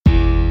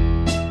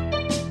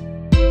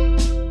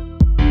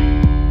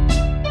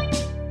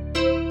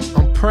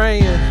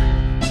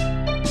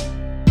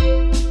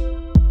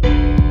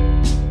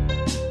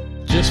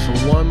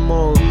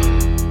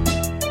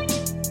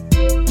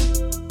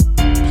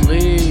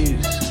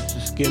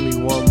give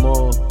me one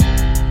more.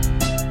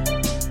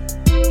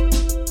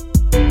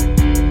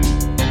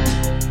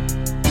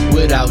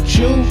 Without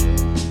you,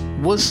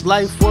 what's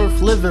life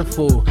worth living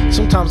for?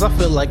 Sometimes I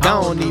feel like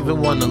I don't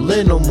even wanna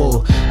live no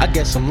more. I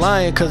guess I'm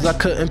lying cause I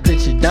couldn't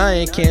picture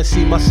dying. Can't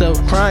see myself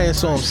crying,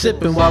 so I'm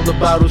sipping while the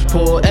bottles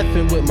pour.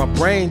 Effing with my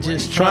brain,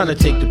 just trying to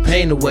take the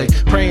pain away.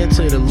 Praying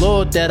to the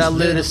Lord that I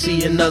live to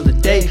see another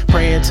day.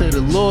 Praying to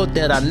the Lord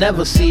that I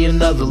never see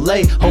another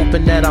lay.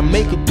 Hoping that I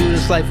make it through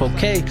this life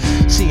okay.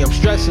 See, I'm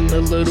stressing a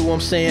little, I'm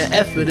saying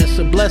effort, it's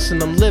a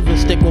blessing. I'm living,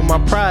 stick with my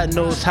pride,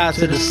 nose high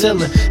to the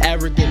ceiling.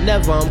 Arrogant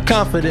never, I'm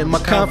confident, my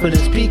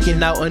confidence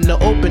peaking. Out in the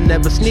open,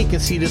 never sneaking,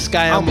 see the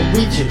sky, I'ma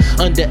reach it.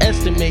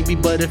 Underestimate me,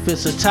 but if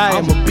it's a tie,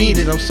 I'ma beat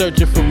it. I'm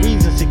searching for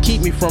reasons to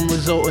keep me from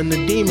resulting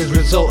to demons,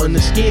 resulting to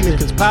scheming,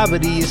 cause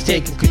poverty is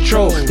taking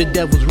control. The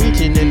devil's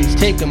reaching and he's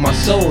taking my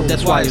soul,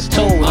 that's why it's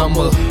told I'm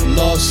a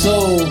lost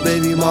soul,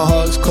 baby, my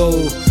heart's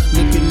cold.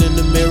 Looking in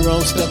the mirror,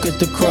 I'm stuck at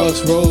the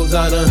crossroads.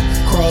 I done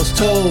crossed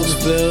toes,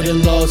 failed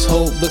and lost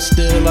hope, but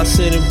still I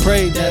sit and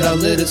pray that I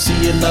live to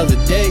see another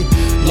day.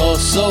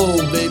 Lost soul,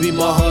 baby,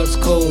 my heart's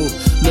cold.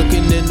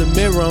 Looking in the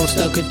mirror, I'm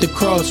stuck at the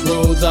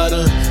crossroads. I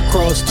done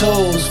crossed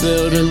toes,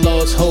 failed and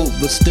lost hope,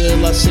 but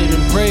still I sit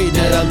and pray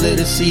that I live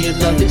to see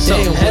another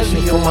day. I'm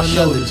heavy on my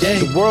shoulders.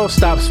 The world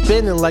stops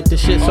spinning like the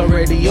shit's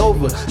already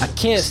over. I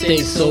can't stay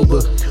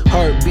sober.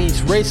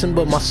 Heartbeats racing,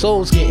 but my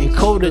soul's getting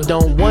colder.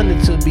 Don't want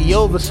it to be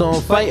over, so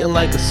I'm fighting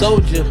like a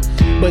soldier.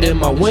 But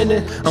am I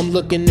winning? I'm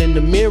looking in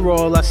the mirror,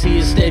 all I see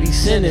is steady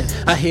sinning.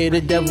 I hear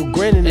the devil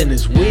grinning and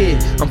it's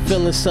weird. I'm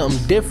feeling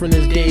something different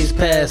as days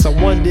pass. I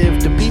wonder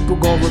if the people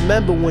gon'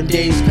 remember when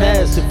days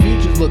pass. The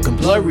future's looking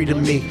blurry to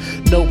me.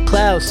 No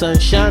clouds, sun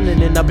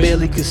shining and I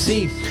barely could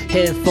see.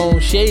 Headphone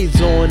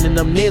shades on and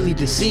I'm nearly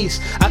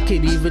deceased. I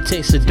could even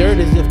taste the dirt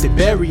as if they're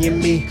burying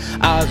me.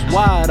 Eyes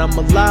wide, I'm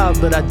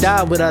alive, but I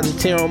die without a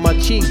tear on my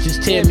cheek.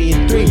 Just tear me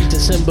in three to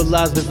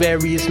symbolize the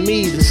various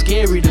me's. It's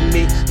scary to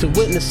me to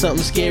witness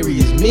something scary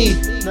as me.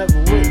 Never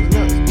witnessed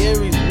nothing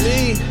scary as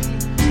me.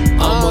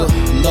 I'm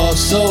a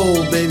lost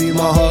soul, baby,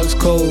 my heart's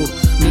cold.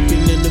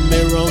 Looking in the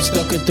mirror, I'm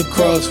stuck at the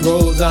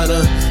crossroads. I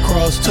done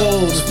crossed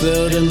toes,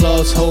 failed and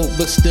lost hope,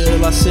 but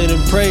still I sit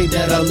and pray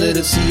that I live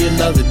to see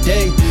another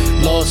day.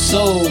 Lost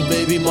soul,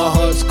 baby, my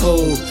heart's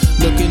cold.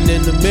 Looking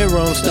in the mirror,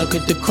 I'm stuck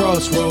at the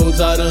crossroads.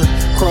 I done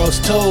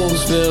crossed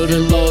toes, failed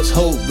and lost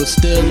hope, but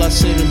still I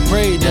sit and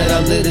pray that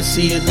I live to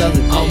see another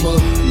day. I'm a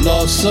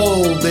lost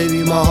soul,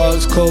 baby, my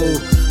heart's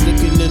cold.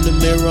 Looking in the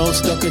mirror, I'm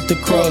stuck at the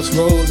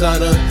crossroads. I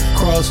done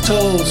crossed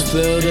toes,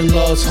 failed and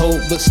lost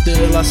hope, but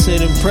still I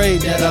sit and pray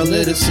that I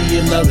live to see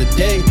another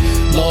day.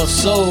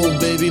 Lost soul,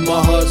 baby,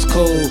 my heart's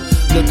cold.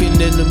 Looking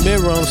in the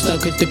mirror, I'm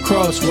stuck at the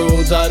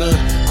crossroads. I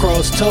done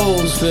crossed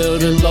toes,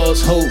 failed and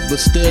lost hope, but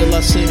still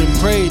I sit and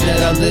pray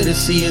that I live to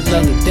see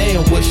another day.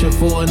 I'm wishing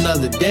for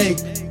another day.